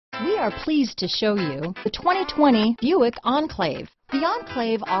We are pleased to show you the 2020 Buick Enclave. The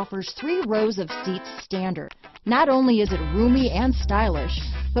Enclave offers 3 rows of seats standard. Not only is it roomy and stylish,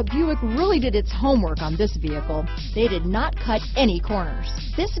 but Buick really did its homework on this vehicle. They did not cut any corners.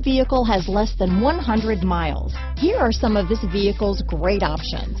 This vehicle has less than 100 miles. Here are some of this vehicle's great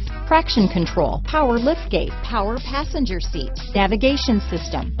options: traction control, power liftgate, power passenger seat, navigation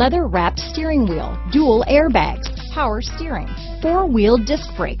system, leather-wrapped steering wheel, dual airbags, power steering, 4-wheel disc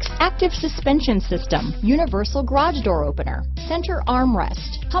brakes, active suspension system, universal garage door opener, center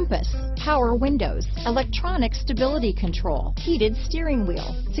armrest, compass, power windows, electronic stability control, heated steering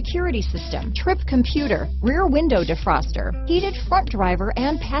wheel, security system, trip computer, rear window defroster, heated front driver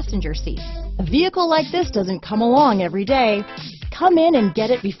and passenger seats. A vehicle like this doesn't come along every day. Come in and get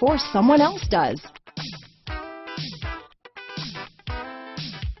it before someone else does.